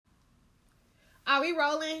Are we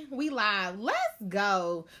rolling? We live. Let's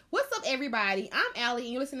go. What's up, everybody? I'm Allie,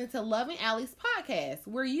 and you're listening to Loving Allie's podcast,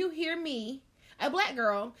 where you hear me, a black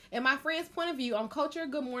girl, and my friend's point of view on culture,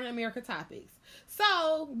 Good Morning America topics.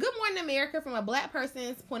 So, Good Morning America from a black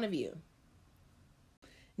person's point of view.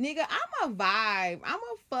 Nigga, I'm a vibe. I'm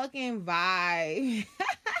a fucking vibe.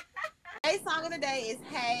 Today's song of the day is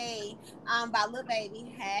Hey, by Lil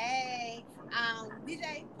Baby. Hey.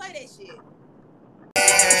 DJ, play that shit.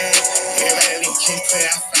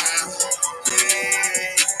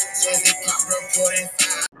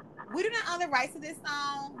 We do not own the rights to this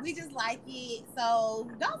song. We just like it. So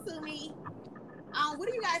don't sue me. What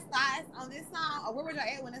are you guys' thoughts on this song? Or where was y'all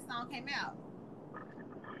at when this song came out?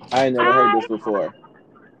 I ain't never heard this before.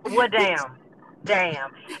 Well, damn.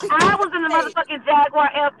 I was in the motherfucking Jaguar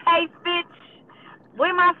F-Pace, bitch,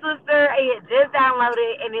 with my sister. I had just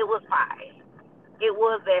downloaded, and it was fine. It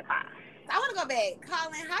was that fine. I want to go back.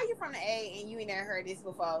 Colin, how you from the A and you ain't never heard this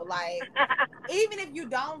before? Like, even if you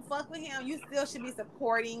don't fuck with him, you still should be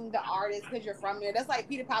supporting the artist because you're from there. That's like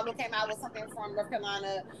Peter Pablo came out with something from North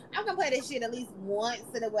Carolina. I'm going to play this shit at least once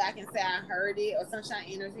so that way I can say I heard it, or Sunshine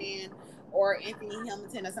Anderson or Anthony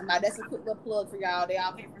Hamilton or somebody. That's a quick little plug for y'all. They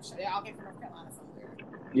all came from North Carolina somewhere.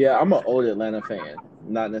 Yeah, I'm an old Atlanta fan.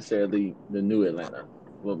 Not necessarily the new Atlanta,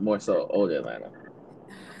 but more so old Atlanta.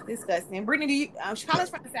 Disgusting. Brittany, do you college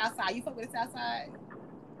from the South Side? You fuck with the South Side?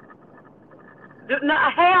 No,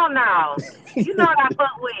 hell no. You know what I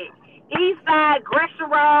fuck with. East Side, Gresham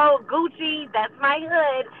Road, Gucci, that's my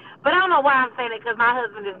hood. But I don't know why I'm saying it, because my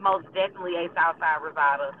husband is most definitely a South Side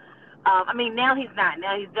resider. I mean, now he's not.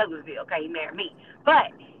 Now he's Douglasville. Okay, he married me.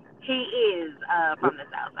 But he is from the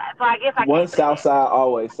South Side. So I guess I One South Side,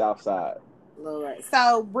 always South Side. Lord.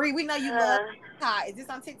 So, Bree, we know you love TikTok. Is this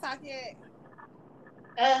on TikTok yet?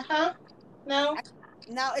 No,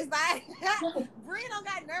 it's not. Bree don't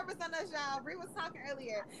got nervous on us, y'all. Bree was talking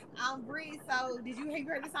earlier. Bree, so have you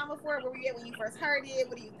heard this song before? Where were you at when you first heard it?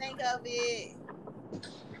 What do you think of it?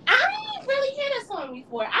 I ain't really heard that song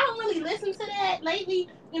before. I don't really listen to that lately.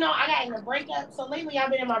 You know, I got in a breakup, so lately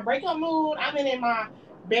I've been in my breakup mood. I've been in my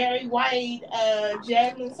Barry White,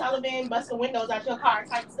 Jasmine Sullivan, busting windows out your car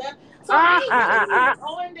type stuff. So I ain't really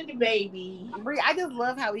on to the baby. Bree, I just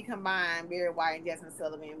love how we combine Barry White and Jasmine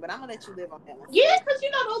Sullivan, but I'm gonna let you live on that one. Yeah, because you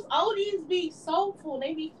know those oldies be soulful.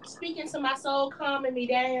 They be speaking to my soul, calming me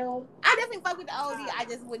down. I definitely fuck with the oldie. I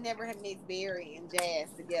just would never have mixed Barry and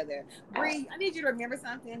jazz together. Bree, I need you to remember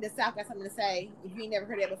something. The South got something to say if you ain't never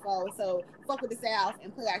heard that before. So fuck with the South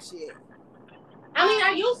and play our shit. I mean,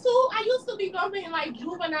 I used to be bumping like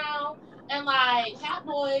Juvenile and like Hot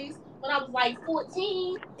Boys when I was like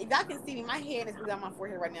 14. If y'all can see me, my head is on my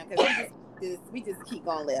forehead right now because we just keep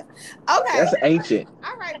going left. Okay. That's ancient.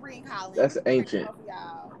 All right, Bree and Colin. That's ancient.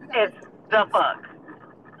 It's the fuck.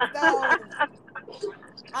 So,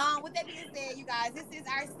 with that being said, you guys, this is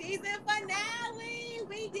our season finale.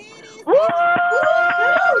 We did it. Woo!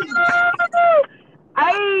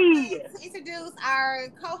 Hey! To introduce our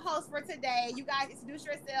co-host for today. You guys introduce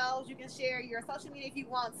yourselves. You can share your social media if you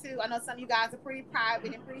want to. I know some of you guys are pretty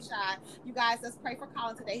private and pretty shy. You guys, let's pray for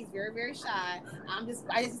Colin today. He's very, very shy. I just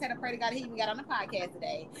had to pray to God he even got on the podcast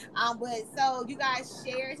today. But so you guys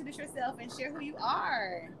introduce yourself and share who you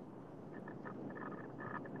are.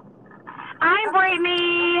 I'm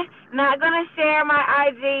Brittany. Not gonna share my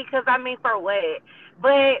IG because I mean for what?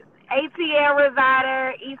 But ATL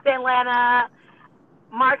resider, East Atlanta.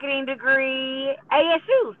 Marketing degree,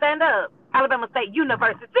 ASU, stand up, Alabama State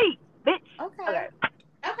University, bitch. Okay.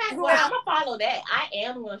 Well, I'm gonna follow that. I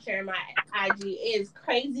am gonna share my IG. Is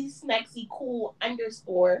crazy smexy cool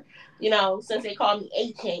 _ you know, since they call me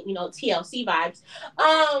Agent, you know, TLC vibes.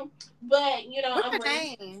 But you know,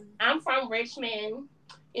 I'm from Richmond,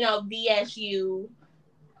 you know, VSU.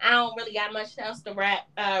 I don't really got much else to rap.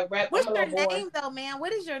 What's your name though, man?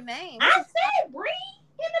 What is your name? I said Bree.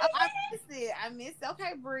 I missed it.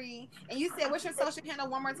 Okay, Bree. And you said, what's your social handle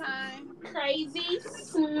one more time? Crazy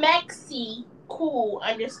smexy cool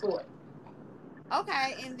 _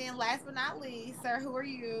 Okay, and then last but not least, sir, who are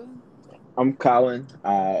you? I'm Colin,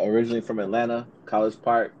 originally from Atlanta, College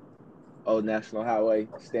Park, Old National Highway,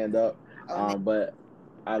 stand up. But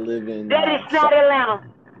I live in... That is not Atlanta.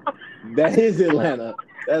 That is Atlanta.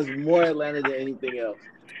 That's more Atlanta than anything else.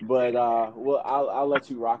 But well, I'll let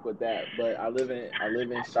you rock with that. But I live in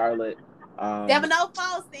Charlotte.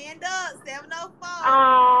 704, stand up. 704.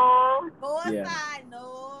 Oh. Northside,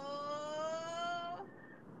 no.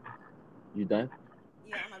 You done?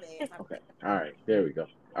 Yeah, my bad. Okay. All right. There we go.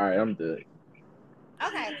 All right, I'm good.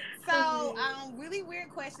 Okay, so really weird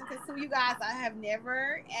question because two of you guys I have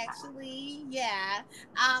never actually,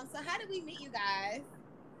 So how did we meet, you guys?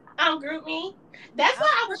 Group me. That's why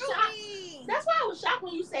I was shocked. Me. That's why I was shocked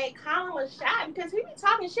when you said Colin was shy, because he be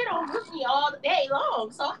talking shit on Group me all day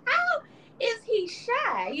long. So how is he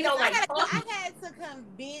shy? You know, like I had to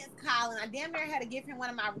convince Colin. I damn near had to give him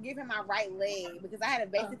my right leg, because I had to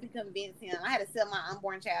basically convince him. I had to sell my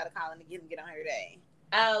unborn child to Colin to get him get on here today.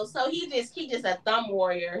 Oh, so he just a thumb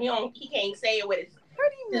warrior. He can't say it with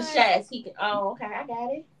his chest. He can. Oh, okay, I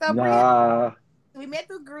got it. So Nah. we met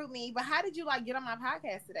through Group Me, but how did you get on my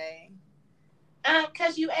podcast today?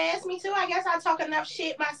 Cause you asked me to. I guess I talk enough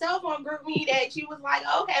shit myself on Group Me that you was like,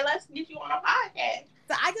 okay, let's get you on a podcast.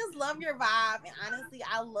 So I just love your vibe, and honestly,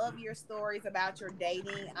 I love your stories about your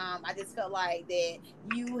dating. I just felt like that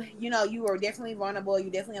you were definitely vulnerable. You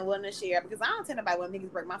definitely are willing to share, because I don't tell nobody when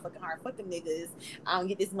niggas break my fucking heart. Fuck them niggas.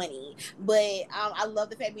 Get this money. But I love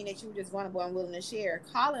the fact being that you were just vulnerable and willing to share.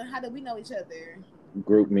 Colin, how did we know each other?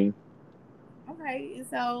 Group me. Okay,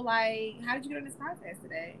 so how did you get on this podcast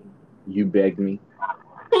today? You begged me.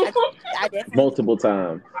 I definitely multiple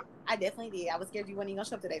times. I definitely did. I was scared you weren't even gonna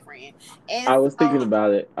show up today, friend. And I was thinking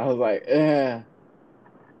about it. I was like,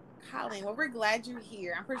 Colin, well, we're glad you're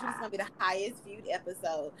here. I'm pretty sure this is gonna be the highest viewed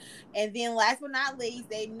episode. And then last but not least,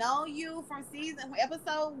 they know you from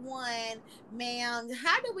episode 1. Ma'am,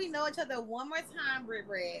 how do we know each other one more time,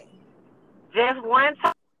 Britt? Just one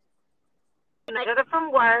time. Together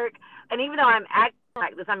from work, and even though I'm acting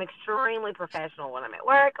like this, I'm extremely professional when I'm at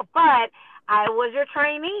work, but I was your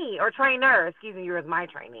trainee, or trainer, excuse me, you were my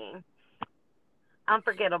trainee.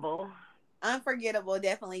 Unforgettable,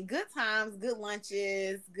 definitely. Good times, good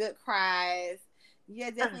lunches, good cries.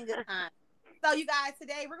 Yeah, definitely good times. So you guys,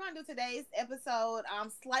 today we're gonna do today's episode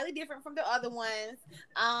slightly different from the other ones.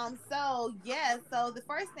 So the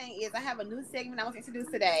first thing is I have a new segment I want to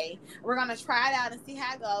introduce today. We're gonna try it out and see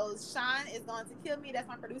how it goes. Sean is going to kill me. That's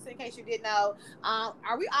my producer, in case you didn't know.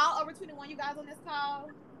 Are we all over 21, you guys, on this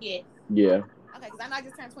call? Yeah. Yeah. Okay, because I know I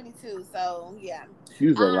just turned 22, so yeah.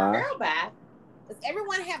 Use a lie. Girl, bye. Does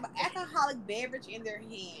everyone have an alcoholic beverage in their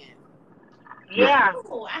hand? Yeah.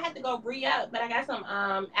 Ooh, I had to go re-up, but I got some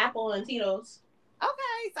apple and Tito's.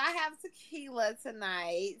 Okay, so I have tequila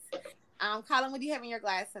tonight. Colin, what do you have in your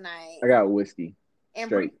glass tonight? I got whiskey. And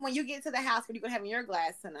Brittany, when you get to the house, what are you gonna have in your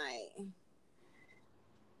glass tonight?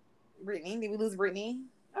 Brittany, did we lose Brittany?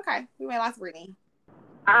 Okay, we may have lost Brittany.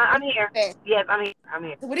 I'm here. Okay. Yes, I'm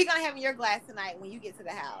here. So what are you gonna have in your glass tonight when you get to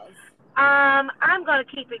the house? I'm gonna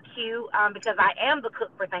keep it cute because I am the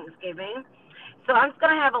cook for Thanksgiving. So I'm just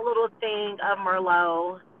gonna have a little thing of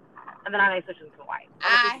Merlot, and then I may switch it to white.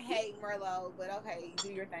 I hate Merlot, but okay,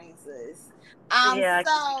 do your thing, sis. Yeah.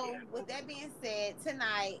 So with that being said,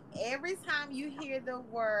 tonight, every time you hear the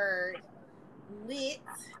word lit,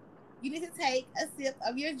 you need to take a sip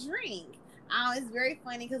of your drink. It's very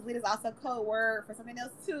funny because lit is also a code word for something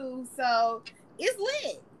else too. So it's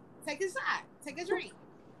lit. Take a shot. Take a drink.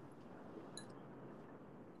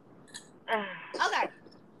 Okay.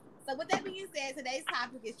 So with that being said, today's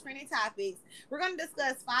topic is trending topics. We're going to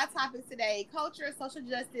discuss 5 topics today: culture, social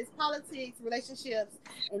justice, politics, relationships,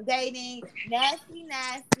 and dating, nasty,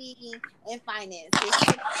 and finances.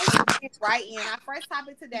 Right in our first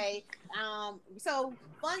topic today. So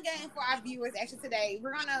fun game for our viewers actually today.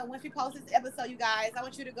 We're going to, once we post this episode, you guys, I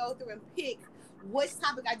want you to go through and pick which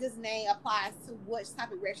topic I just named applies to which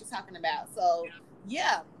topic we're actually talking about. So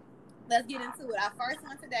yeah. Let's get into it. Our first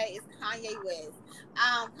one today is Kanye West.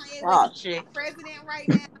 Kanye West is president right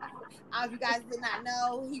now. If you guys did not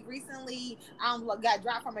know, he recently got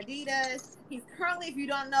dropped from Adidas. He's currently, if you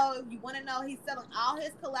don't know, if you want to know, he's selling all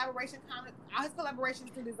his collaborations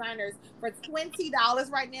to designers for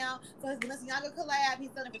 $20 right now. So his Balenciaga collab,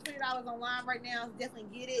 he's selling for $20 online right now. So definitely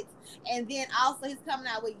get it. And then also he's coming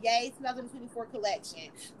out with Ye 2024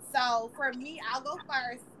 collection. So for me, I'll go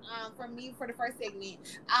first. For the first segment,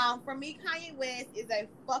 for me, Kanye West is a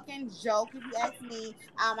fucking joke. If you ask me,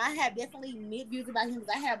 I have definitely mixed views about him because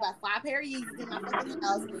I have about 5 pair of Yeezys in my fucking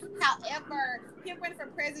house. However, him running for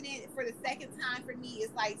president for the second time for me is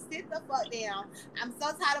like, sit the fuck down. I'm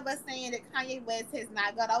so tired of us saying that Kanye West has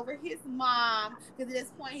not got over his mom, because at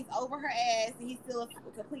this point he's over her ass and he's still a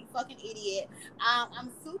complete fucking idiot. I'm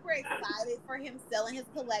super excited for him selling his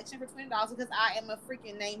collection for $20 because I am a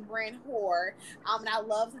freaking name brand whore. And I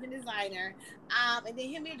love the designer. And then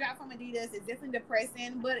him being dropped from Adidas is definitely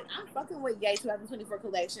depressing, but I'm fucking with Ye 2024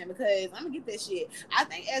 collection because I'm gonna get this shit. I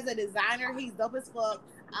think as a designer, he's dope as fuck.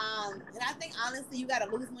 And I think honestly, you gotta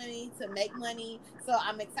lose money to make money. So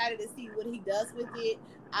I'm excited to see what he does with it.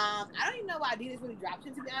 I don't even know why Adidas really dropped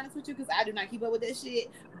him, to be honest with you, because I do not keep up with that shit.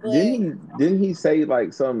 But didn't he say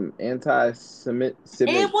like some anti-Semitic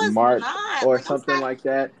march or something like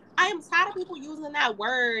that? I am tired of people using that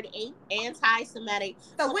word anti-Semitic.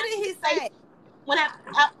 So what did he say? When I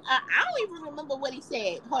don't even remember what he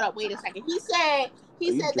said. Hold on, wait a second. He said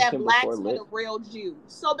that blacks were the real Jews.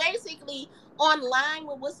 So basically, online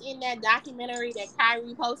with what's in that documentary that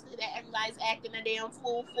Kyrie posted that everybody's acting a damn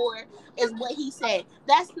fool for is what he said.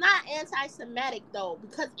 That's not anti-Semitic though,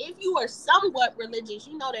 because if you are somewhat religious,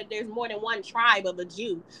 you know that there's more than one tribe of a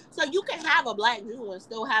Jew. So you can have a black Jew and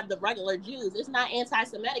still have the regular Jews. It's not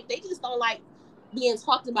anti-Semitic. They just don't like being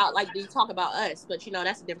talked about like they talk about us, but you know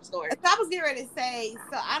that's a different story. So I was getting ready to say,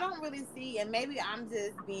 so I don't really see, and maybe I'm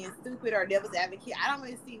just being stupid or devil's advocate, I don't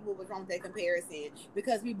really see what was wrong with that comparison,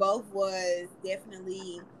 because we both had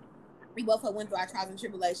went through our trials and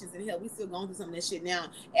tribulations, and hell, we still going through some of this shit now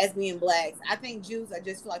as being blacks. I think Jews are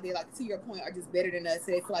just feel like they're, like, to your point, are just better than us,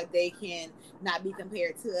 so they feel like they can not be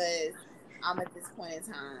compared to us at this point in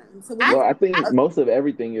time. So I think most of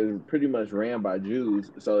everything is pretty much ran by Jews.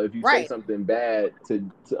 So if you say something bad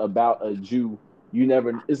about a Jew,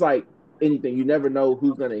 it's like anything, you never know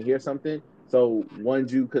who's going to hear something. So one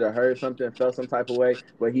Jew could have heard something, felt some type of way,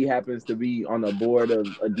 but he happens to be on the board of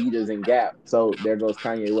Adidas and Gap. So there goes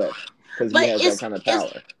Kanye West, because he has that kind of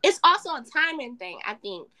power. It's also a timing thing, I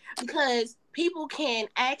think, because people can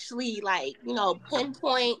actually, like, you know,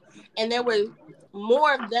 pinpoint, and there were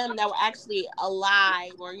more of them that were actually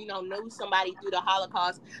alive or, you know, knew somebody through the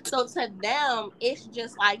Holocaust. So to them, it's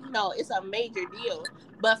just like, you know, it's a major deal.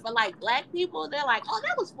 But for like black people, they're like, oh,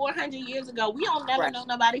 that was 400 years ago. We don't never know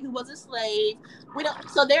nobody who was a slave. We don't.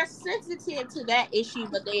 So they're sensitive to that issue,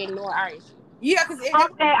 but they ignore our issue. Yeah, because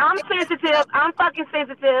I'm sensitive. I'm fucking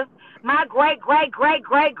sensitive. My great to the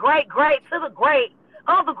great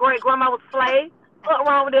other great grandma was slave. What's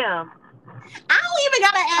wrong with them? I don't even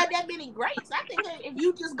gotta add that many greats. I think that if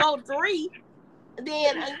you just go 3,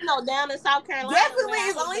 then you know, down in South Carolina, definitely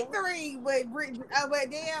it's only 3. But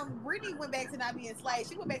damn, Brittany went back to not being slave.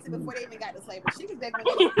 She went back to before they even got to slavery. She was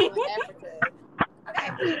definitely in Africa. I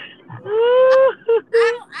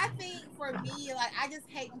think for me, like, I just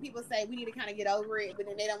hate when people say we need to kind of get over it, but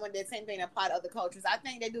then they don't want the same thing to apply to other cultures. I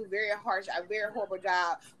think they do a very horrible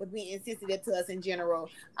job with being insensitive to us in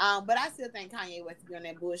general. But I still think Kanye West is doing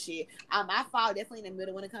that bullshit. I fall definitely in the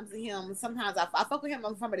middle when it comes to him. Sometimes I fuck with him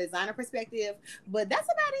from a designer perspective, but that's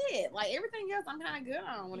about it. Like, everything else, I'm kind of good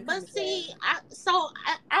on when it comes to that.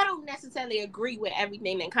 I don't necessarily agree with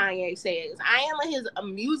everything that Kanye says. I am his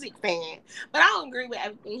music fan, but I don't agree with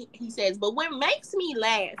everything he says. But what makes me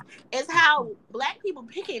laugh is how black people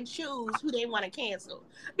pick and choose who they want to cancel,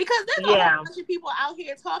 because there's a whole bunch of people out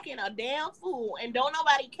here talking a damn fool and don't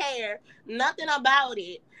nobody care nothing about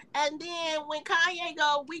it. And then when Kanye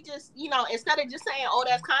go, we just, you know, instead of just saying, oh,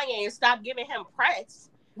 that's Kanye, and stop giving him press,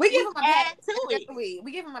 we give him a pass to it.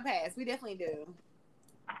 We give him a pass. We definitely do.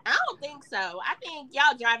 I don't think so. I think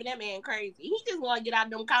y'all driving that man crazy. He just want to get out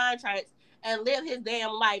of them contracts and live his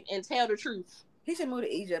damn life and tell the truth. He should move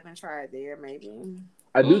to Egypt and try it there, maybe.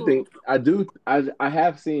 I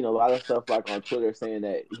have seen a lot of stuff like on Twitter saying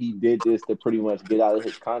that he did this to pretty much get out of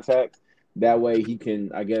his contract. That way he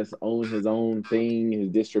can, I guess, own his own thing, his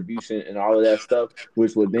distribution and all of that stuff,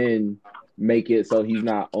 which would then make it so he's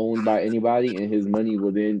not owned by anybody, and his money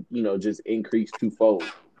will then, you know, just increase twofold.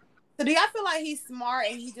 So do y'all feel like he's smart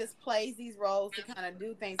and he just plays these roles to kind of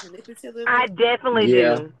do things manipulatively? I definitely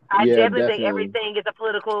do. I definitely think everything is a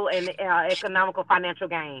political and economical financial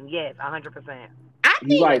game. Yes, 100%.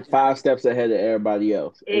 He's like 5 steps ahead of everybody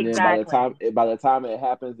else. And then by the time it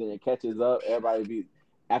happens and it catches up,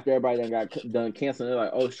 after everybody done canceling, they're like,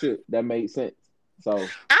 oh shit, that made sense. So I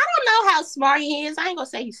don't know how smart he is. I ain't gonna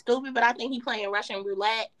say he's stupid, but I think he's playing Russian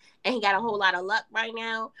roulette and he got a whole lot of luck right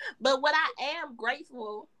now. But what I am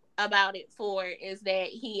grateful about it for is that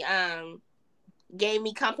he gave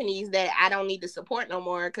me companies that I don't need to support no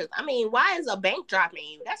more. Because I mean, why is a bank dropping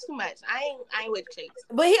you? That's too much. I ain't with chicks.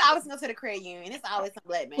 But he always goes to the credit union. It's always some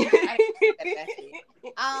black man. So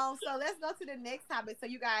let's go to the next topic. So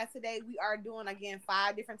you guys, today we are doing again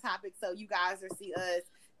 5 different topics. So you guys will see us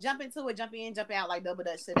jump into it, jump in, jump out like double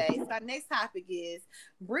dutch today. So our next topic is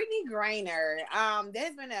Brittany Griner.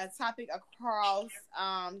 There's been a topic across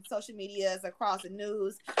social medias, across the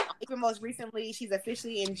news. Even most recently, she's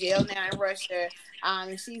officially in jail now in Russia.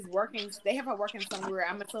 And she's working. They have her working somewhere.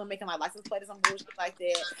 I'm assuming making like license plates or some bullshit like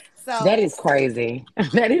that. So that is crazy.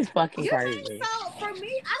 That is fucking crazy. Think so? For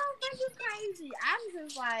me, I don't think it's crazy. I'm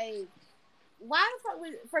just like, why the fuck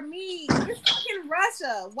would, for me, it's fucking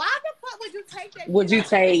Russia. Why the fuck would you take that? Would you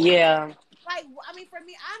take, yeah. like, I mean, for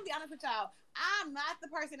me, I'm be honest with y'all. I'm not the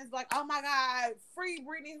person that's like, oh my God, free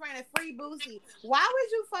Britney Spears, free Boosie. Why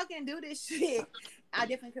would you fucking do this shit? I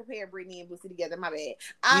definitely compare Britney and Boosie together. My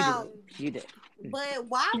bad. You did. But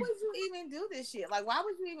why would you even do this shit? Like, why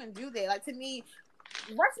would you even do that? Like, to me,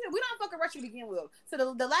 rushing, we don't fucking rush you to begin with. So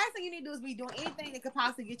the last thing you need to do is be doing anything that could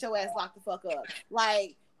possibly get your ass locked the fuck up.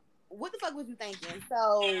 Like, what the fuck was you thinking?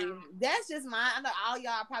 So that's just mine. I know all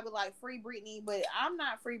y'all probably like free Britney, but I'm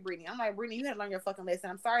not free Britney. I'm like, Britney, you had to learn your fucking lesson.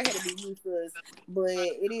 I'm sorry I had to be useless, but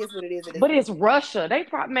it is what it is. But it's Russia. They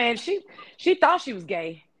probably, man, she thought she was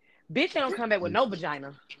gay. Bitch don't come back with no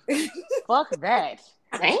vagina. Fuck that.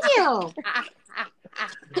 Damn.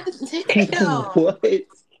 Damn. What? I didn't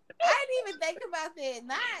even think about that.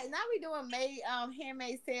 Now we doing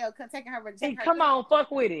Handmaid's Tale, taking her vagina. Hey, come on, fuck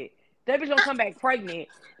with it. That bitch gonna come back pregnant.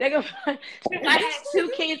 They gonna. I had 2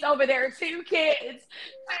 kids over there. 2 kids.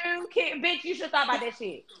 Bitch, you should thought about that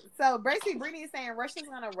shit. So basically, Britney is saying Russia's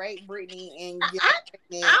gonna rape Britney and get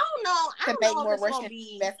I don't know. to make more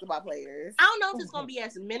Russian basketball players. I don't know if it's gonna be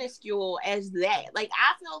as minuscule as that. Like,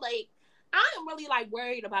 I feel like I am really like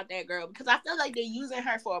worried about that girl because I feel like they're using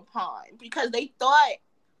her for a pawn because they thought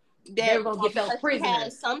that they were gonna get those prisoners. She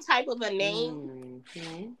had some type of a name.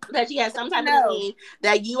 That she had some type of name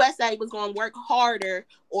that USA was gonna work harder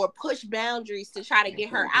or push boundaries to try to get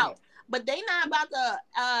her out. But they not about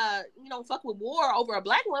to, fuck with war over a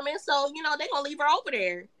black woman. So, they gonna leave her over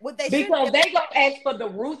there. Because they gonna ask for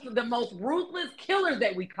the most ruthless killers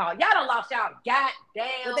that we call. Y'all done lost y'all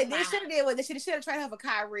goddamn. What they should have did was they should have traded her for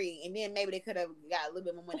Kyrie, and then maybe they could have got a little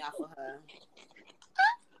bit more money off of her.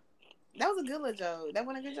 That was a good little joke. That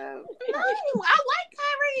wasn't a good joke. No, I like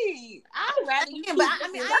Kyrie. I'd rather you. But I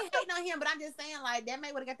ain't hating on him. But I'm just saying, like, that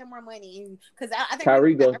may would have got them more money. Because I think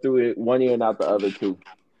Kyrie goes through it one ear and out the other too.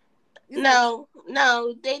 No,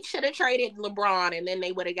 they should have traded LeBron, and then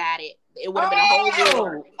they would have got it. It would have been a whole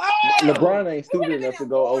war. LeBron ain't stupid enough to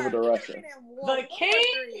go over to Russia. The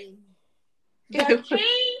king.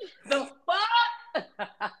 The fuck.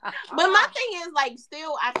 But my thing is, like,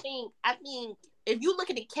 still, I think if you look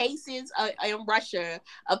at the cases in Russia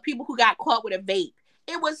of people who got caught with a vape,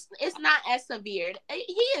 it's not as severe.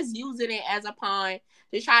 He is using it as a pawn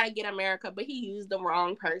to try to get America, but he used the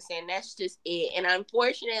wrong person. That's just it. And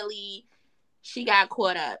unfortunately, she got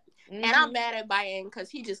caught up. Mm-hmm. And I'm mad at Biden because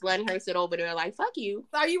he just letting her sit over there like, fuck you.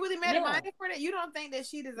 So are you really mad at Biden for that? You don't think that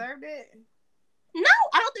she deserved it? No,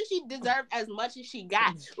 I don't think she deserved as much as she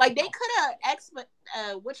got. Like, they could have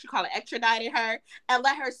extradited her and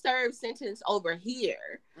let her serve sentence over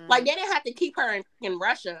here. Like, they didn't have to keep her in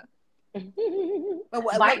Russia. But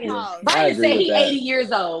Biden said he's 80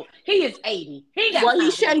 years old. He is 80.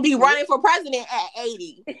 He shouldn't be running for president at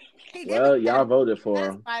 80. Well, y'all voted for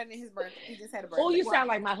him. His birthday. He just had a birthday. Oh, you sound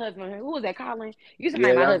like my husband. Who was that, Colin? You sound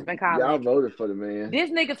like my husband, Colin. Y'all voted for the man. This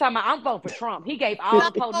nigga talking about I'm voting for Trump. He gave all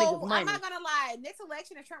the poor niggas money. I'm not gonna lie. Next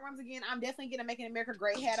election, if Trump runs again, I'm definitely gonna make an America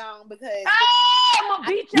Great hat on because I'm gonna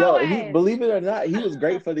beat your ass. Believe it or not, he was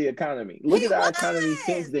great for the economy. Look at our economy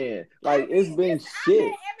since then. Like, it's been shit.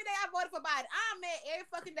 Every day I voted for Biden. I'm mad every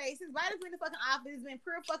fucking day since Biden's been in the fucking office. It's been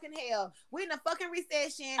pure fucking hell. We're in a fucking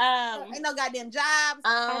recession. Ain't no goddamn jobs.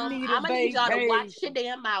 I'm gonna need y'all to watch your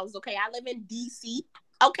damn mouths, okay? I live in DC.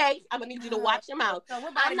 Okay, I'm gonna need you to watch your mouth. So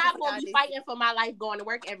I'm not gonna be fighting for my life going to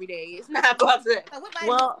work every day. It's not about that.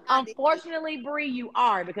 Well, unfortunately, Bree, you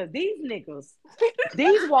are because these niggas,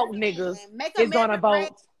 these woke niggas, is gonna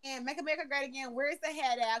vote. And make America great again. Where's the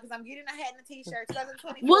hat out? Because I'm getting a hat and a t-shirt.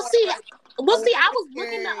 2024. We'll see. I was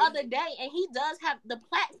looking the other day, and he does have the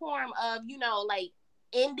platform of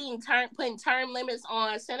putting term limits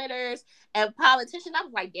on senators and politicians. I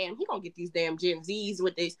was like, damn, he gonna get these damn Gen Zs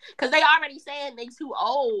with this because they already saying they too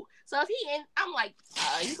old. So if I'm like,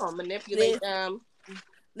 he gonna manipulate them.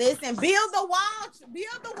 Listen, build the wall. Do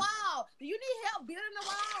you need help building the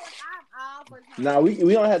wall? I'm all for time. No,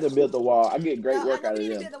 we don't have to build the wall. I get great work out of them. We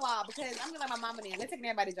need to build the wall because I'm like my mama then. They're taking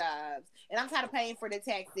everybody's jobs. And I'm tired of paying for the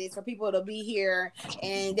taxes for people to be here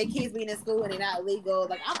and their kids being in school and they're not legal.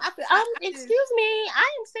 Like, excuse me, I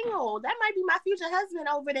am single. That might be my future husband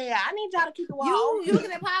over there. I need y'all to keep the wall. You looking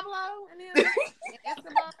at Pablo and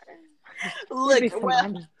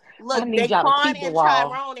them? Look, Daquan and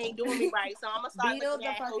Tyrone ain't doing me right, so I'm gonna start looking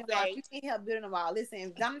at Jose. You need help building a wall.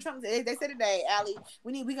 Listen, Donald Trump, they said today, Allie,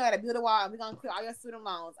 we gotta build a wall. We're gonna clear all your student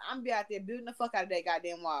loans. I'm gonna be out there building the fuck out of that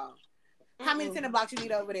goddamn wall. How many cinder blocks you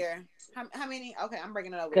need over there? How many? Okay, I'm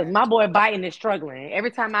bringing it over there. Because my boy Biden is struggling.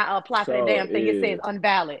 Every time I apply for the damn thing, it says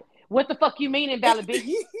invalid. What the fuck you mean invalid, bitch?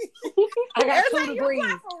 I got 2 degrees.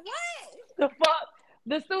 For what? The fuck?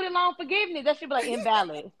 The student loan forgiveness. That should be like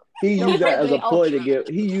invalid. He used that as a ploy to get.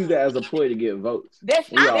 He used that as a ploy to get votes. We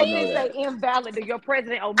all know that. Invalid to your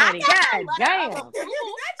president owe money. God damn. I got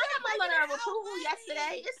my letter of approval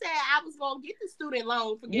yesterday. It said I was gonna get the student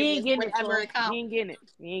loan forgiveness whenever it comes. You ain't getting it.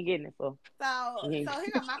 You ain't getting it, fool. So here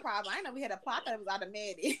got my problem. I know we had a plot that was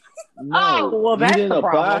automatic. No, well, that's you didn't the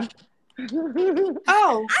problem. I thought it was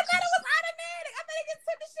automatic. I thought they just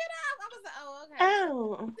took the shit off. I was like, oh, okay.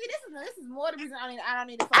 Oh. See, this is more the reason I don't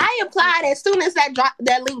need to. I applied as soon as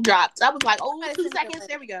that link dropped. I was like, oh, 2 seconds.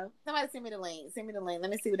 There we go. Somebody send me the link. Send me the link.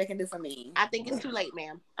 Let me see what they can do for me. I think it's too late,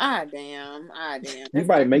 ma'am. Ah, damn. You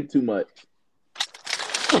might make too much.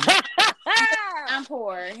 I'm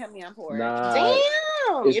poor. Help me, I'm poor. Nah,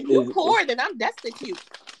 damn. If you're poor, then I'm destitute.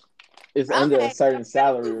 It's under a certain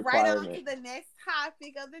salary right requirement. on to the next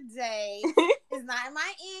topic of the day. It's not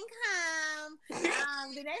my income.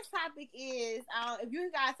 The next topic is if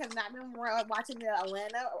you guys have not been watching the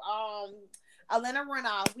Atlanta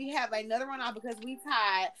runoff, we have another runoff because we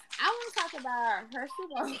tied. I want to talk about Herschel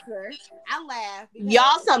Walker. I laugh.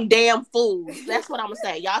 Y'all some damn fools. That's what I'm gonna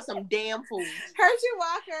say. Y'all some damn fools. Herschel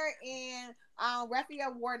Walker and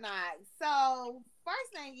Raphael Warnock. So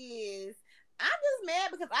first thing is, I'm just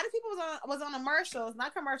mad because a lot of people was on commercials,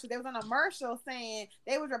 not commercials. They was on a commercial saying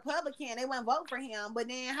they was Republican. They wouldn't vote for him. But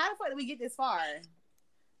then how the fuck did we get this far?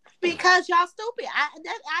 Because y'all stupid. I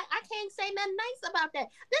can't say nothing nice about that.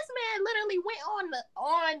 This man literally went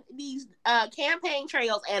on these campaign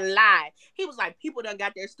trails and lied. He was like, people done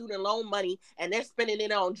got their student loan money and they're spending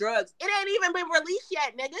it on drugs. It ain't even been released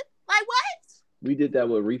yet, nigga. Like what? We did that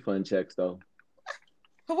with refund checks though.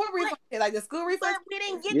 For what refund? Like the school refund? But we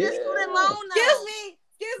didn't get the student loan though.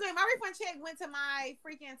 Excuse me. My refund check went to my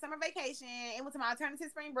freaking summer vacation. It went to my alternative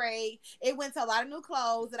spring break. It went to a lot of new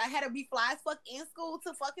clothes that I had to be fly as fuck in school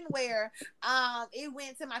to fucking wear. It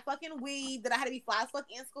went to my fucking weed that I had to be fly as fuck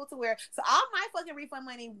in school to wear. So all my fucking refund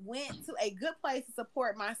money went to a good place to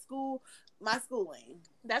support my schooling.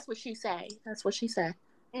 That's what she said.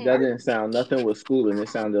 That didn't sound nothing with schooling. It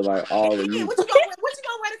sounded like all of you. What you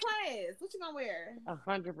gonna wear to class? What you gonna wear?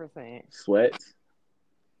 100%. Sweats.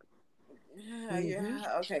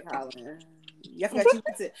 Yeah. Okay, Colin. You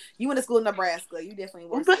went to school in Nebraska. You definitely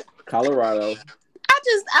went. Colorado.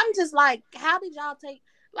 I'm just like, how did y'all take?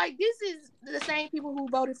 Like, this is the same people who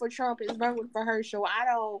voted for Trump is voting for Herschel. I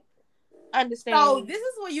don't understand. So this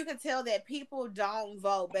is where you can tell that people don't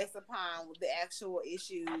vote based upon the actual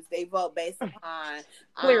issues. They vote based upon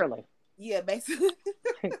clearly. Yeah, basically.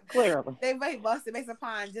 Clearly. They vote based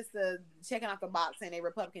upon just the checking off the box and a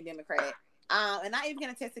Republican Democrat. And I even can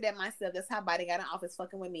attest to that myself. That's how Biden got in office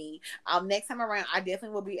fucking with me. Next time around, I definitely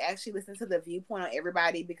will be actually listening to the viewpoint on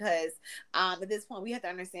everybody because at this point, we have to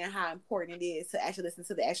understand how important it is to actually listen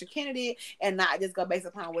to the actual candidate and not just go based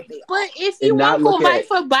upon what they are. But if you want to vote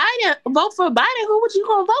for Biden, who would you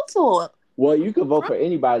gonna vote for? Well, you could vote for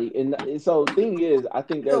anybody. And so the thing is, I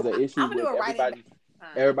think there's an issue with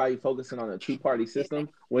everybody focusing on a two-party system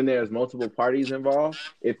when there's multiple parties involved.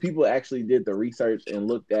 If people actually did the research and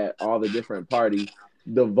looked at all the different parties,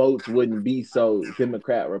 the votes wouldn't be so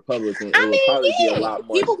Democrat, Republican. It would probably be a lot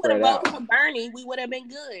more people spread out. People would have voted for Bernie. We would have been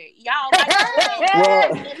good. Y'all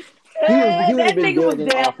he would have been good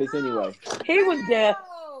in office anyway. He was deaf.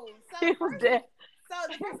 He was deaf. So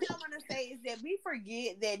the first thing I want to say is that we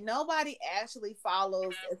forget that nobody actually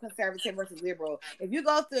follows a conservative versus liberal. If you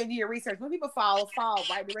go through and do your research, when people fall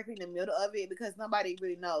right directly in the middle of it because nobody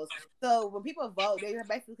really knows. So when people vote, they're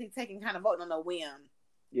basically voting on a whim.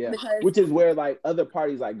 Yeah, which is where like other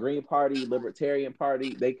parties like Green Party, Libertarian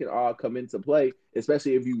Party, they can all come into play,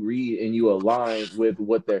 especially if you read and you align with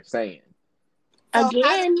what they're saying.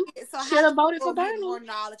 Again, should have voted for Bernie. More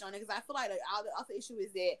knowledge on it because I feel like the issue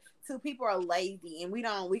is that people are lazy and we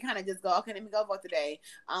kind of just go, okay, let me go vote today.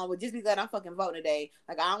 Well, just be glad I'm fucking voting today.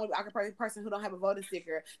 Like I can be a person who don't have a voting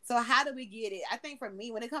sticker. So how do we get it? I think for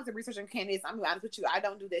me, when it comes to researching candidates, I'm gonna be honest with you, I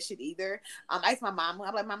don't do that shit either. I asked my mom,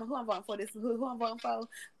 I'm like, Mama, who I'm voting for? Who I'm voting for?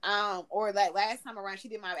 Or like last time around, she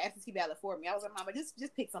did my absentee ballot for me. I was like, Mama,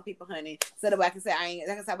 just pick some people, honey, so that way I can say I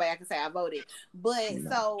can say I voted. But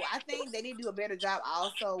so I think they need to do a better job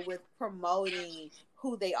also with promoting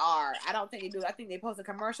who they are. I don't think they do. I think they post the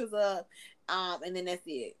commercials up, and then that's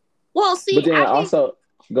it. Well, see, but then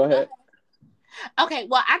go ahead. Okay,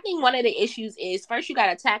 well, I think one of the issues is first you got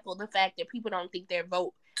to tackle the fact that people don't think their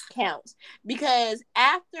vote counts because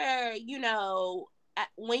after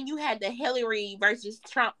when you had the Hillary versus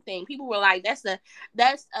Trump thing, people were like, that's the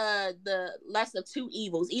less of two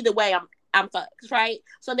evils. Either way, I'm fucked, right?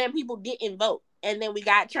 So then people didn't vote, and then we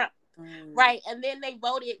got Trump. Right, and then they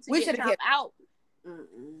voted to get Trump out.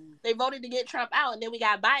 They voted to get Trump out, and then we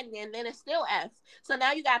got Biden, and then it's still F. So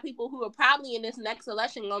now you got people who are probably in this next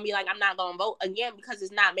election going to be like, I'm not going to vote again because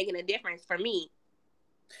it's not making a difference for me.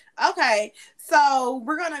 Okay, so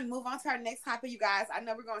we're gonna move on to our next topic, you guys. I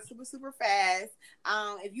know we're going super fast.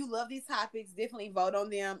 If you love these topics, definitely vote on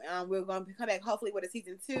them. We're going to come back hopefully with a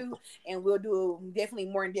season 2, and we'll do definitely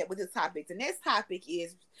more in depth with this topic. The next topic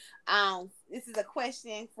is, this is a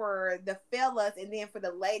question for the fellas and then for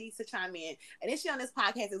the ladies to chime in. Initially on this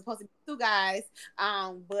podcast, it was supposed to be 2 guys,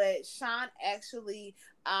 but Sean actually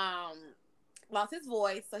lost his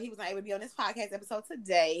voice, so he was not able to be on this podcast episode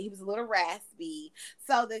today. He was a little raspy.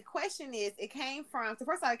 So the question is, it came from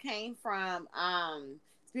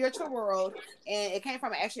Spiritual World, and it came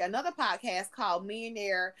from actually another podcast called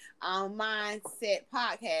Millionaire Mindset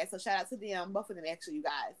Podcast. So shout out to them, both of them actually, you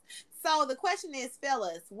guys. So the question is,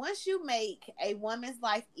 fellas, once you make a woman's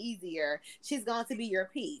life easier, she's going to be your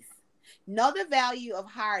peace. Know the value of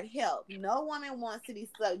hired help. No woman wants to be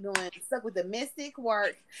stuck with domestic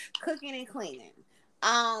work, cooking and cleaning.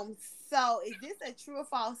 So is this a true or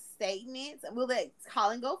false statement? We'll let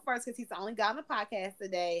Colin go first because he's the only guy on the podcast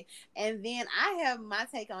today, and then I have my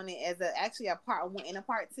take on it as actually a part 1 and a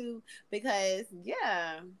part 2 because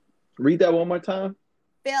Read that one more time,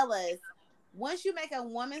 fellas. Once you make a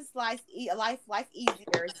woman's life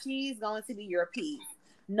easier, she's going to be your peace.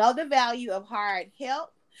 Know the value of hired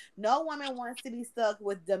help. No woman wants to be stuck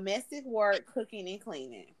with domestic work, cooking, and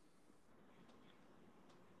cleaning.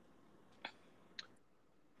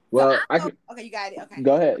 Well, okay, you got it. Okay.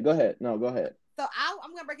 Go ahead. No, go ahead. So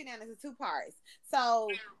I'm gonna break it down into 2 parts. So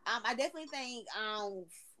I definitely think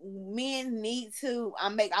men need to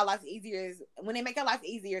make our lives easier. When they make our life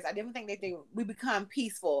easier, I definitely think that we become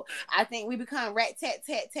peaceful. I think we become rat tat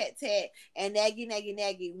tat tat tat and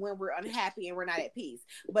naggy when we're unhappy and we're not at peace.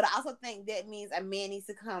 But I also think that means a man needs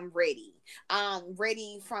to come ready.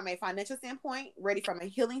 Ready from a financial standpoint, ready from a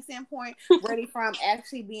healing standpoint, ready from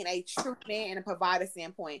actually being a true man and a provider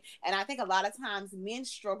standpoint. And I think a lot of times men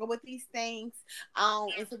struggle with these things.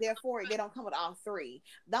 And so therefore they don't come with all 3.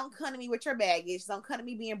 Don't come to me with your baggage. Don't come to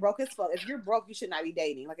me being broke as fuck. If you're broke, you should not be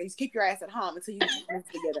dating. Like, just keep your ass at home until you get things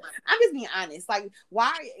together. I'm just being honest. Like,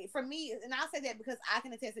 why? For me, and I'll say that because I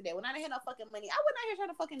can attest to that. When I didn't have no fucking money, I would not here trying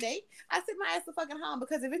to fucking date. I sit my ass to fucking home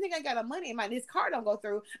because if this nigga ain't got no money and this car don't go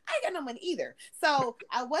through, I ain't got no money either. So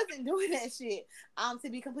I wasn't doing that shit. To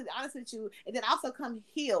be completely honest with you, and then also come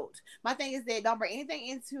healed. My thing is that don't bring anything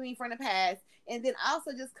into me from the past, and then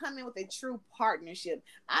also just come in with a true partnership.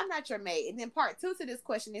 I'm not your maid. And then part 2 to this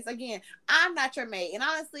question is, again, I'm not your maid. And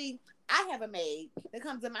honestly, I have a maid that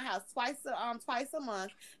comes in my house twice a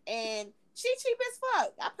month, and she cheap as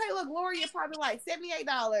fuck. I pay little Gloria probably like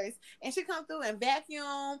 $78, and she come through and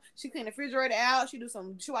vacuum. She clean the refrigerator out. She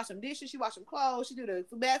wash some dishes. She wash some clothes. She do the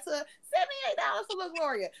bathtub. $78 for little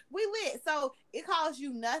Gloria. We lit. So it costs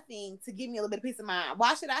you nothing to give me a little bit of peace of mind.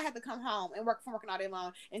 Why should I have to come home and working all day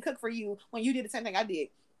long and cook for you when you did the same thing I did?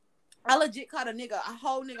 I legit caught a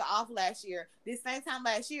whole nigga off last year, this same time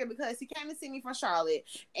last year, because he came to see me from Charlotte,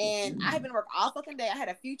 and I had been to work all fucking day. I had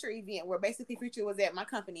a Future event where basically Future was at my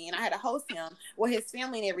company, and I had to host him with his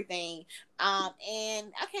family and everything.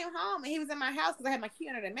 And I came home, and he was in my house because I had my key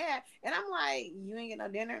under the mat, and I'm like, you ain't get no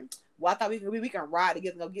dinner? Well, I thought we can ride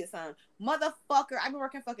together and go get some. Motherfucker, I've been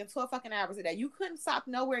working fucking 12 fucking hours a day. You couldn't stop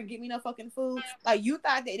nowhere and get me no fucking food. Like, you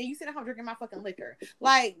thought that. Then you sit at home drinking my fucking liquor.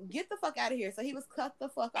 Like, get the fuck out of here. So he was cut the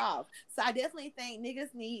fuck off. So I definitely think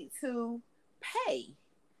niggas need to pay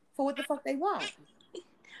for what the fuck they want.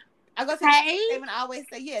 I go to the statement, I always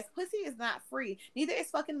say, yes, pussy is not free. Neither is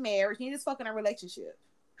fucking marriage. Neither is fucking a relationship.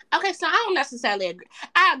 Okay, so I don't necessarily agree.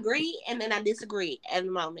 I agree, and then I disagree at the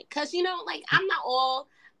moment. Because, like, I'm not all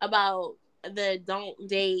about the don't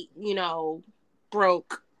date,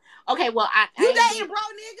 broke. Okay, well, you dating broke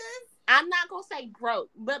niggas? I'm not gonna say broke,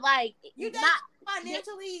 but like you not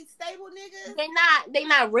financially stable niggas. They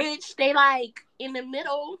not rich. They like in the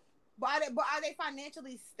middle. But are they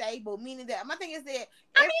financially stable? Meaning that my thing is that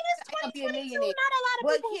it's 2022. Not a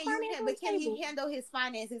lot of people financially can he handle his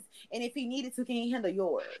finances? And if he needed to, can he handle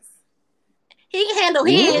yours? He can handle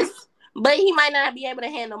his. But he might not be able to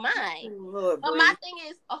handle mine. Lord, but my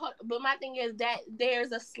thing is that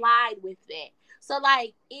there's a slide with that. So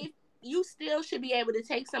like, if you still should be able to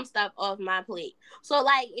take some stuff off my plate. So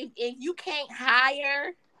like, if you can't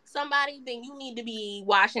hire somebody, then you need to be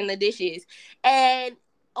washing the dishes,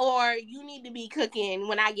 or you need to be cooking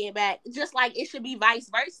when I get back. Just like it should be vice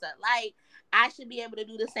versa. Like, I should be able to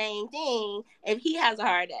do the same thing if he has a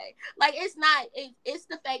hard day. Like, it's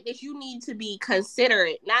the fact that you need to be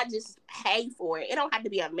considerate, not just pay for it. It don't have to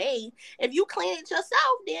be a maid. If you clean it yourself,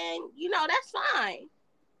 then, that's fine.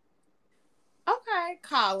 Okay. Okay,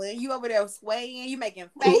 Colin, you over there swaying, you making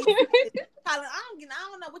faces. Colin, I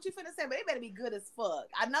don't know what you finna say, but it better be good as fuck.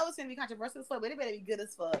 I know it's gonna be controversial as fuck, but it better be good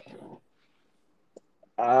as fuck.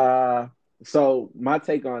 So my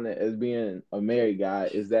take on it as being a married guy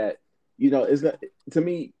is that, it's not, to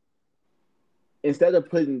me, instead of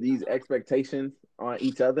putting these expectations on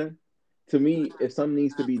each other, to me, if something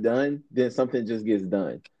needs to be done, then something just gets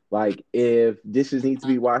done. Like if dishes need to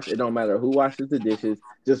be washed, it don't matter who washes the dishes,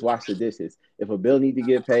 just wash the dishes. If a bill need to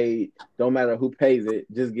get paid, don't matter who pays it,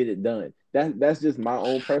 just get it done. That's just my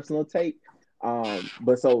own personal take.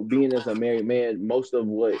 But so being as a married man, most of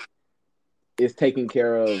what is taken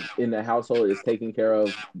care of in the household is taken care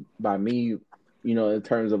of by me, in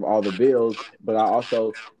terms of all the bills. But I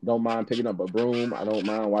also don't mind picking up a broom. I don't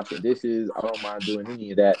mind washing dishes. I don't mind doing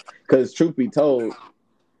any of that. Because truth be told,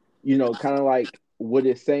 kind of like what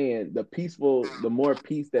it's saying, the more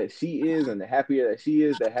peace that she is and the happier that she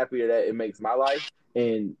is, the happier that it makes my life.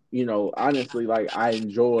 And, honestly, like I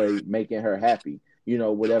enjoy making her happy,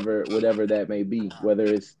 whatever that may be, whether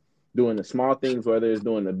it's doing the small things, whether it's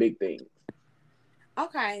doing the big things.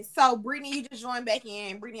 Okay, so Brittany, you just joined back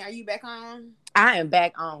in. Brittany, are you back on? I am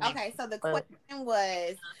back on. Okay, so the question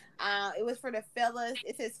was, it was for the fellas.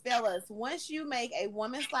 It says, fellas, once you make a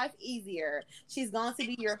woman's life easier, she's going to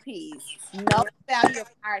be your peace. No value of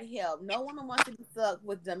hired help. No woman wants to be stuck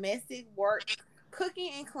with domestic work,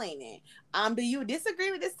 cooking, and cleaning. Do you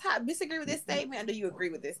disagree with this statement, or do you agree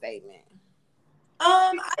with this statement?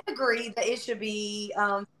 I agree that it should be,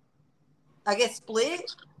 I guess, split.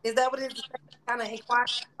 Is that what it's kind of inquiring?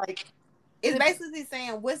 Like, it's basically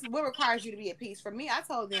saying what requires you to be at peace. For me, I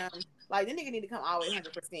told them like the nigga need to come all the way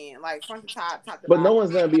 100%, like front to top to But bottom. no one's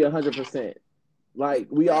gonna be 100%. Like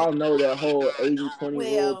we all know that whole 80-20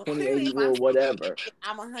 rule, 20-80 rule, whatever.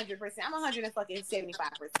 I'm 100%. I'm 175%.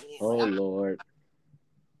 Oh Lord.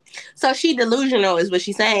 So she delusional is what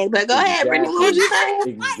she's saying. But go ahead, Brittany. What would you say?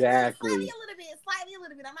 Exactly. Slightly a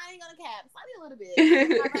little bit. I'm not even gonna cap. Slightly a little bit.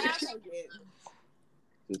 I'll take it.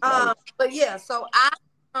 But yeah, so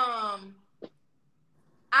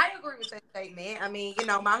I agree with that statement. I mean,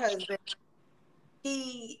 my husband,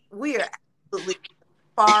 we are absolutely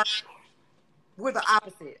far. We're the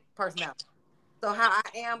opposite personality. So how I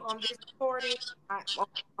am on this recording,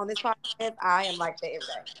 on this podcast, I am like that every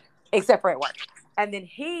day, except for at work. And then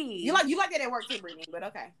you like that at work too, Brittany, but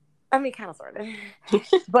okay. I mean, kind of, sort of.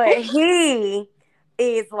 But he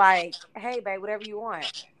is like, hey, babe, whatever you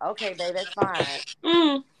want. Okay, babe, that's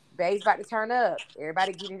fine. Babe's about to turn up.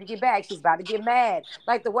 Everybody need to get back. She's about to get mad.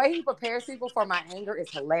 Like, the way he prepares people for my anger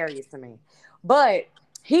is hilarious to me. But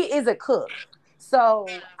he is a cook. So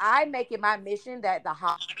I make it my mission that the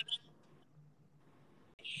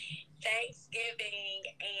Thanksgiving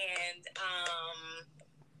and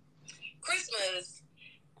Christmas,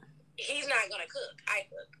 he's not going to cook. I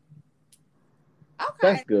cook.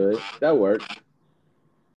 Okay. That's good. That works.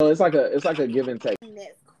 So it's like a give and take.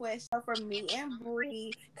 Next question for me and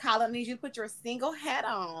Bree. Colin needs you to put your single hat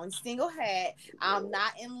on. Single hat. I'm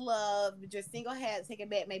not in love, but your single hat. Take it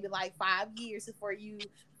back maybe like 5 years before you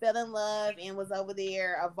fell in love and was over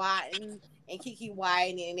there avoiding and Kiki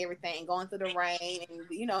White and everything, going through the rain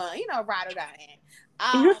and ride or die.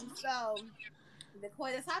 So the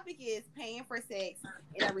topic is paying for sex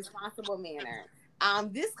in a responsible manner.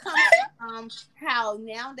 This comes from how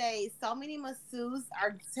nowadays so many masseuses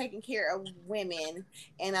are taking care of women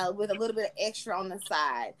and with a little bit of extra on the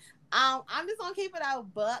side. I'm just gonna keep it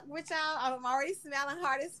out buck with y'all. I'm already smelling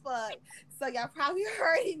hard as fuck, so y'all probably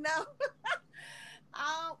already know.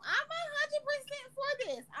 I'm 100% for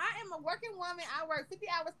this. I am a working woman. I work 50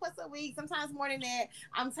 hours plus a week, sometimes more than that.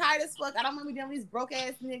 I'm tired as fuck. I don't want to be dealing with these broke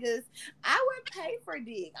ass niggas. I would pay for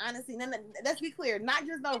dick, honestly. Let's be clear, not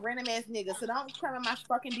just no random ass niggas. So don't come in my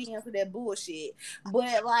fucking DMs with that bullshit.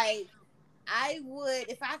 But like, I would,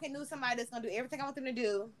 if I can do somebody that's gonna do everything I want them to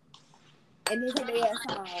do, and then take their ass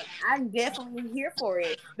home, I'm definitely here for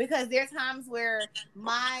it, because there are times where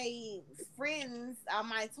my friends,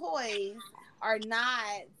 my toys, are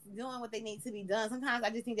not doing what they need to be done. Sometimes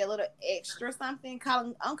I just need that little extra something.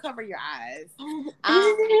 Colin, uncover your eyes. Needs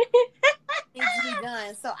to be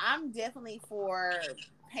done. So I'm definitely for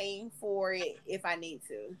paying for it if I need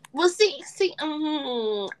to. Well, see,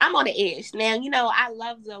 I'm on the edge now. I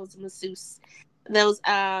love those masseuses, those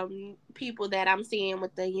people that I'm seeing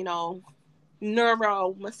with the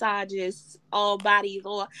neuro massages, all bodies,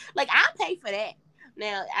 or like I'll pay for that.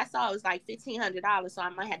 Now, I saw it was like $1,500, so I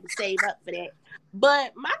might have to save up for that.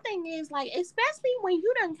 But my thing is, like, especially when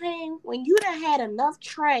you done had enough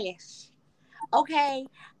trash, okay?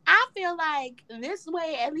 I feel like this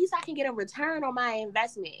way, at least I can get a return on my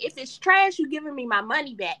investment. If it's trash, you giving me my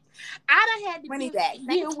money back. I done had to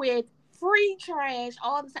deal with free trash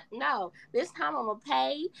all the time. No, this time I'm gonna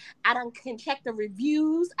pay. I done can check the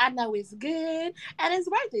reviews. I know it's good and it's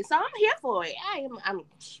worth it. So I'm here for it. I'm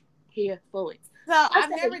here for it. So I've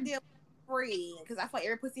never did free because I feel like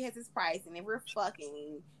every pussy has its price, and if we're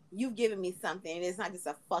fucking, you've given me something. It's not just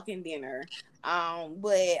a fucking dinner.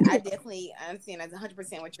 But I definitely understand that's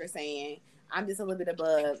 100% what you're saying. I'm just a little bit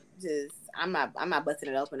above. Just I'm not busting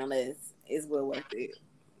it open unless it's well worth it.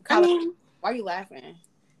 Colin, why are you laughing?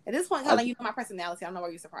 At this point, Colin, you know my personality. I don't know why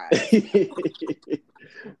you're surprised.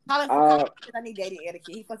 Colin, I need dating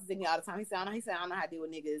etiquette. He fucks with me all the time. He said, I don't know how to deal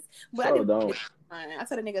with niggas. But I told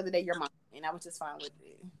the nigga the other day, you're mine, and I was just fine with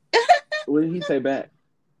it. What did he say back?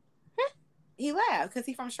 He laughed because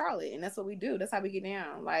he's from Charlotte, and that's what we do. That's how we get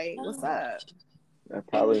down. Like, what's up? That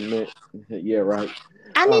probably meant, yeah, right.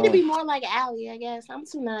 I need to be more like Allie, I guess. I'm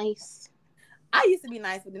too nice. I used to be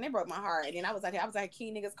nice, but then they broke my heart. And then I was like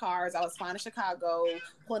keying niggas' cars. I was flying to Chicago,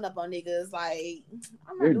 pulling up on niggas. Like,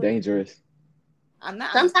 you're dangerous. I'm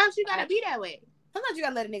not. Sometimes you gotta be that way. Sometimes you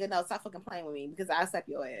gotta let a nigga know, stop fucking playing with me because I'll slap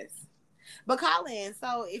your ass. But Colin,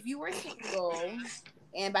 so if you were single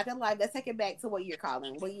and back in life, let's take it back to what year,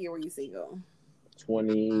 Colin. What year were you single?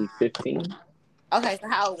 2015. Okay, so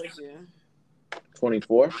how old was you?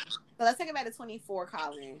 24. So let's take it back to 24,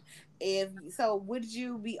 Colin. Would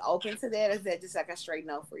you be open to that, or is that just like a straight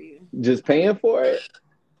no for you? Just paying for it?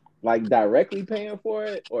 Like directly paying for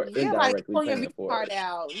it, or indirectly like paying for it?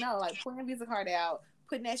 Out. No, like pulling your Visa card out,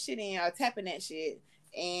 putting that shit in, or tapping that shit,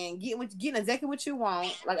 and getting exactly what you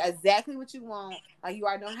want, like exactly what you want. Like you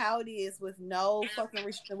already know how it is, with no fucking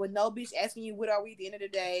restriction, with no bitch asking you what are we at the end of the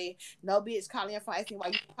day, no bitch calling your phone asking why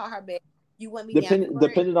you call her back. You want me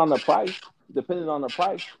depending on the price. Depending on the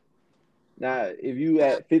price. Now, if you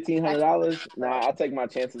at $1,500, I'll take my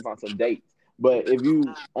chances on some dates. But if you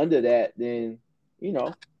under that, then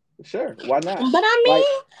sure, why not? But I mean,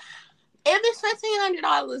 if it's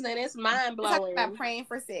 $1,500 and it's mind blowing. We're talking about paying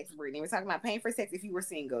for sex, Brittany. We're talking about paying for sex if you were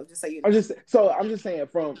single. Just so you know. I'm just saying,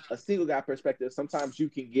 from a single guy perspective, sometimes you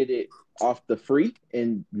can get it off the free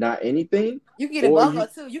and not anything. You can get a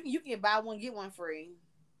BOGO too. You can buy one get one free.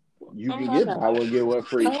 You can get buy one get one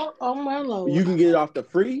free. Oh my Lord! You can get it off the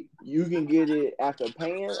free. You can get it after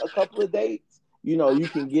paying a couple of dates. You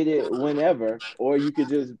can get it whenever, or you could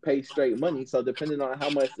just pay straight money. So depending on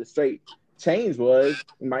how much the straight change was,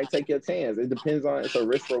 you might take your chance. It depends on, it's a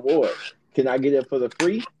risk reward. Can I get it for the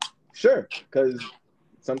free? Sure, because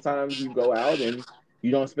sometimes you go out and you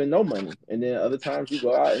don't spend no money, and then other times you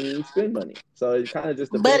go out and you spend money. So it kind of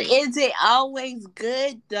just depends. But is it always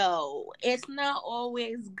good though? It's not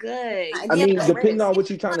always good. I mean, depending on what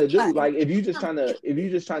you're trying to do. Like if you just trying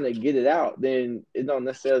to get it out, then it don't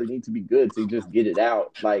necessarily need to be good to just get it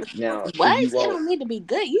out. Like now, what? It don't need to be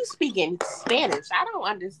good. You speaking Spanish? I don't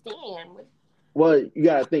understand. Well, you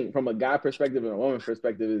gotta think from a guy perspective and a woman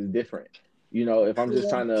perspective is different. If I'm just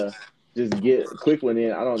trying to just get a quick one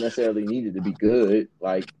in, I don't necessarily need it to be good.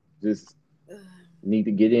 Like, just need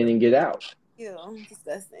to get in and get out. Ew,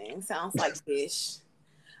 disgusting. Sounds like fish.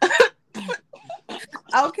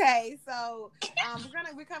 Okay, so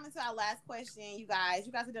we're coming to our last question, you guys.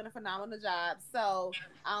 You guys have done a phenomenal job. So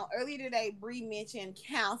earlier today, Bree mentioned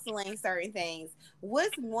counseling certain things.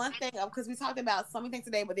 What's one thing, because we talked about so many things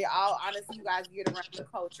today, but they're all honestly, you guys, geared around the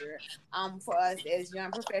culture. For us as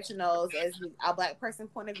young professionals, as a Black person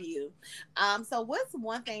point of view. So what's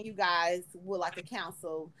one thing you guys would like to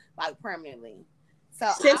counsel, like permanently?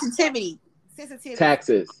 So sensitivity,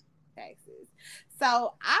 taxes.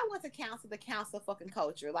 So I want to counsel the council fucking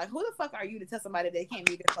culture. Like, who the fuck are you to tell somebody they can't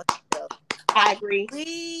be their fucking self? I agree.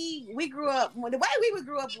 We grew up, the way we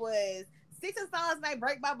grew up was sticks and stones may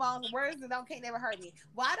break my bones, words that can't never hurt me.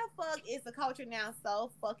 Why the fuck is the culture now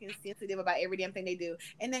so fucking sensitive about every damn thing they do?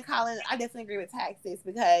 And then Colin, I definitely agree with taxes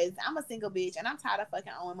because I'm a single bitch and I'm tired of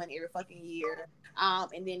fucking owing money every fucking year.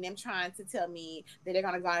 And then them trying to tell me that they're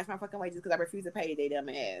gonna garnish my fucking wages because I refuse to pay their dumb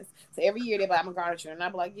ass. So every year they're like, I'm gonna garnish you, and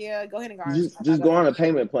I'm like, yeah, go ahead and garnish. Just go on a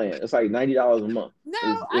payment plan. It's like $90 a month.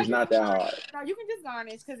 No, it's not that hard. No, you can just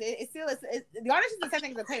garnish because it's garnish is the same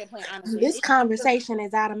thing as a payment plan. Honestly, this conversation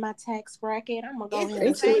is out of my tax bracket. I'm gonna go ahead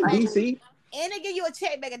and say DC. And they give you a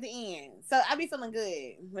check back at the end. So I be feeling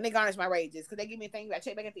good when they garnish my wages because they give me a thing about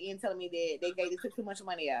check back at the end telling me that they took too much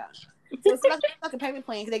money out. So it's like a payment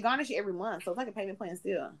plan because they garnish it every month. So it's like a payment plan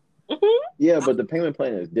still. Mm-hmm. Yeah, but the payment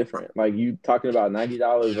plan is different. Like you talking about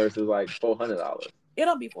 $90 versus like $400. It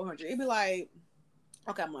don't be $400. It'd be like,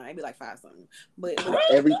 okay, I'm lying. It'd be like $5 something. But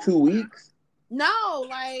every 2 weeks? No,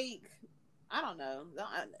 like I don't know.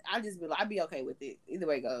 I'd be okay with it. Either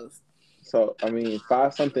way it goes. So I mean,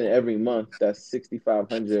 5 something every month. That's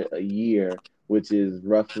 6,500 a year, which is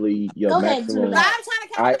roughly your Go ahead, do the maximum. I'm math. trying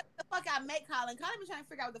to calculate what the fuck I make, Colin. Colin been trying to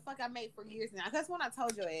figure out what the fuck I make for years now. That's what I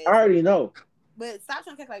told your ass. I already know. But stop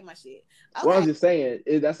trying to calculate my shit. Okay. Well, I'm just saying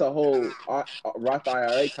that's a whole Roth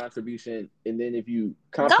IRA contribution, and then if you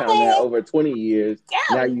compound that over 20 years,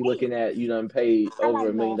 now you're looking at you done paid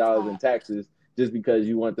over $1 million in taxes just because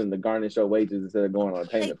you want them to garnish your wages instead of going on a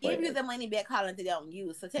payment plan. They give you the money back, Colin, they don't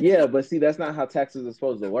use. So yeah, but see, that's not how taxes are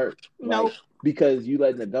supposed to work. Nope. Like, because you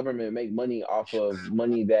letting the government make money off of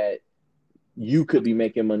money that you could be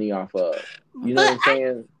making money off of. You know what I'm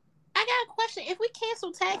saying? I got a question. If we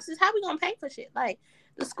cancel taxes, how we gonna pay for shit? Like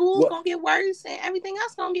the school's gonna get worse and everything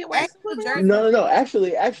else gonna get worse. No.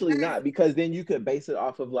 Actually not, because then you could base it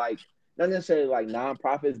off of like not necessarily like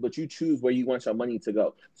nonprofits, but you choose where you want your money to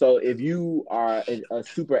go. So if you are a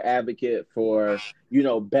super advocate for,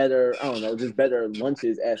 better, I don't know, just better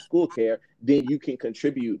lunches at school care, then you can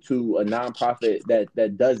contribute to a nonprofit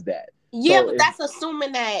that does that. Yeah, so but that's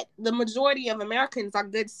assuming that the majority of Americans are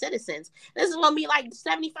good citizens. This is gonna be like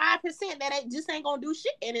 75% that just ain't gonna do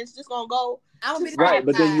shit, and it's just gonna go. Right,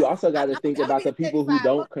 but then you also got to think about the people who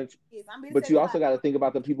don't. But you also got to think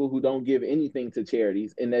about the people who don't give anything to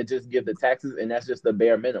charities, and that just give the taxes, and that's just the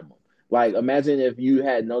bare minimum. Like, imagine if you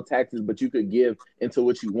had no taxes, but you could give into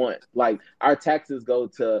what you want. Like, our taxes go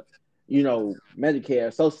to,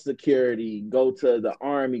 Medicare, Social Security, go to the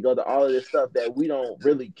Army, go to all of this stuff that we don't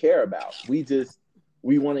really care about.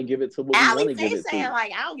 We want to give it to what we want to give it to.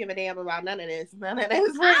 Like, I don't give a damn about none of this. I'm just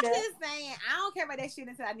saying, I don't care about that shit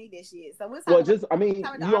until I need that shit. So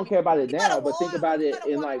you don't care about it now, but think about it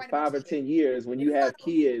in like 5 or 10 years when you have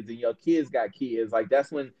kids and your kids got kids. Like,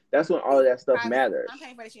 that's when all of that stuff matters. I'm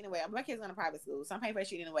paying for that shit anyway. My kids going to private school, so I'm paying for that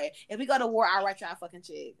shit anyway. If we go to war, I'll write y'all fucking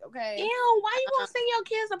check, okay? Ew, why you want to send your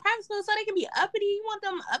kids to private school so they can be uppity? You want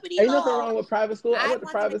them uppity? Ain't nothing wrong with private school. I went to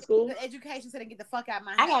private school. Good education so they get the fuck out of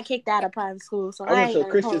my house. I got kicked out of private school, so I went to a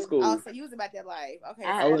Christian school. Oh, so you was about that life. Okay.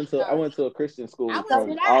 I went to a Christian school from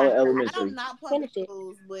all elementary. I don't not public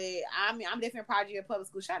schools, but I'm definitely a project of public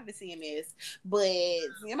school. Shout out to CMS.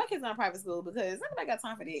 But my kids are in private school because nobody got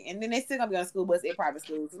time for that. And then they still gonna be on school bus in private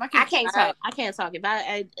schools. My kids I can't talk. If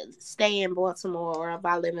I stay in Baltimore or if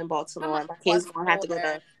I live in Baltimore, my kids gonna have to go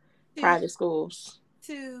to private schools.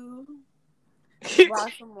 To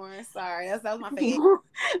Baltimore, sorry, that was my favorite.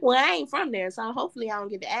 Well, I ain't from there, so hopefully I don't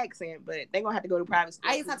get the accent. But they gonna have to go to private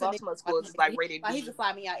schools. I used to Baltimore schools is like rated. He could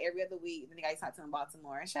fly me out every other week. Then I used to talk to him in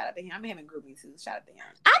Baltimore. And shout out to him. I'm having group me too. Shout out to him.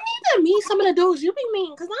 I need to meet some of the dudes you be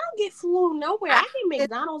meeting because I don't get flew nowhere. I need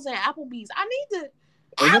McDonald's and Applebee's. I need to.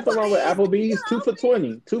 Ain't nothing wrong with Applebee's. 2 for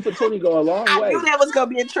 $20. 2 for $20 go a long way. I knew that was gonna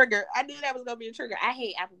be a trigger. I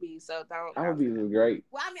hate Applebee's, so don't. Applebee's is great.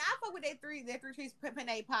 Well, I mean, I fuck with that three cheese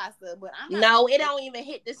penne pasta, but I'm not. No, it don't even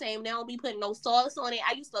hit the same. They don't be putting no sauce on it.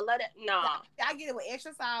 I used to love it. No, I get it with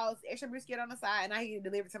extra sauce, extra brisket on the side, and I get it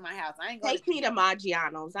delivered to my house. I ain't going. Take me to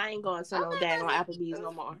Maggiano's. I ain't going to no dang on Applebee's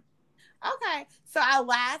no more. Okay, so our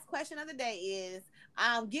last question of the day is.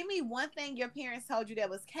 Give me one thing your parents told you that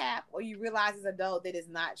was cap or you realize as an adult that is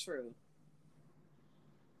not true.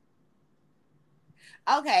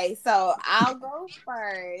 Okay, so I'll go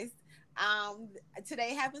first.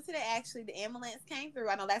 Today actually the ambulance came through.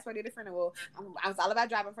 I know last Friday the funeral. I was all about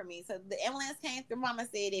driving for me. So the ambulance came through. Mama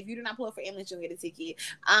said, if you do not pull over for ambulance, you'll get a ticket.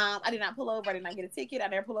 I did not pull over. I did not get a ticket. I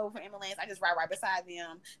never pull over for ambulance. I just ride right beside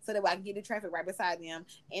them so that I can get the traffic right beside them.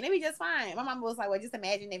 And it'd be just fine. My mama was like, well, just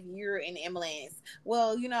imagine if you're in the ambulance.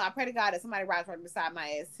 Well, I pray to God that somebody rides right beside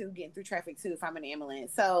my ass too, getting through traffic too if I'm in the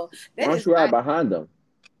ambulance. So why don't you ride behind them?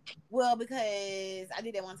 Well, because I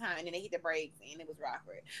did that one time and then they hit the brakes and it was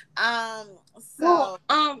awkward. I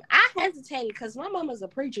hesitated because my mama's a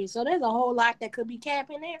preacher, so there's a whole lot that could be cap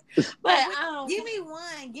in there. But give me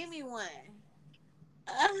one.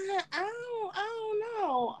 I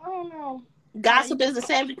don't know. Gossip is the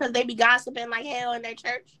same because they be gossiping like hell in their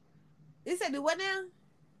church. You said do what now?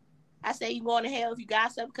 I say you going to hell if you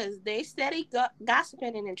gossip because they steady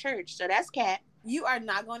gossiping in the church, so that's cap. You are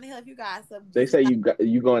not going to hell if you gossip. They say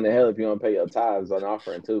you going to hell if you don't pay your tithes on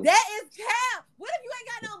offering too. That is cap. What if you ain't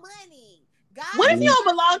got no money? What if you don't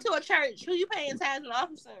belong to a church? Who you paying tithes and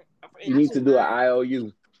offering? You need to do an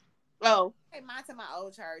IOU. Oh. I pay mine to my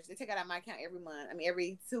old church. They take it out of my account every month. I mean,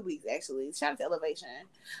 every 2 weeks, actually. Shout out to Elevation.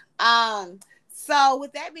 So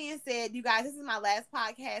with that being said, you guys, this is my last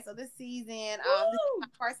podcast of the season. This is my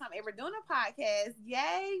first time ever doing a podcast.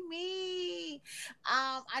 Yay me!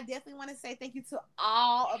 I definitely want to say thank you to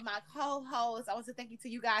all of my co-hosts. I want to thank you to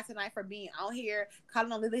you guys tonight for being on here.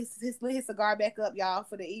 Colin lit his cigar back up, y'all,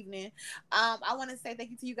 for the evening. I want to say thank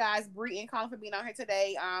you to you guys, Bree and Colin, for being on here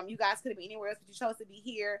today. You guys could have been anywhere else, but you chose to be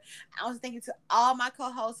here. I want to thank you to all my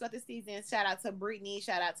co-hosts throughout the season. Shout out to Brittany.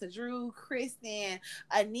 Shout out to Drew, Kristen,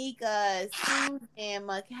 Anika, Susan,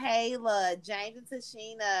 Michaela, James, and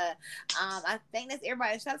Tashina. I think that's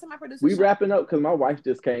everybody. Shout out to my producer. We wrapping up because my wife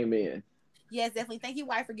just came in. Yes, definitely. Thank you,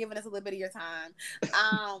 wife, for giving us a little bit of your time.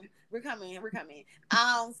 We're coming. So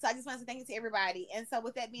I just want to say thank you to everybody. And so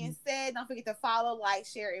with that being said, don't forget to follow, like,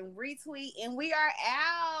 share, and retweet. And we are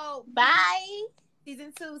out. Bye.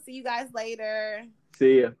 Season 2. See you guys later.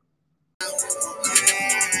 See ya. It's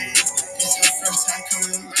your first time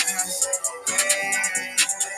coming to my house.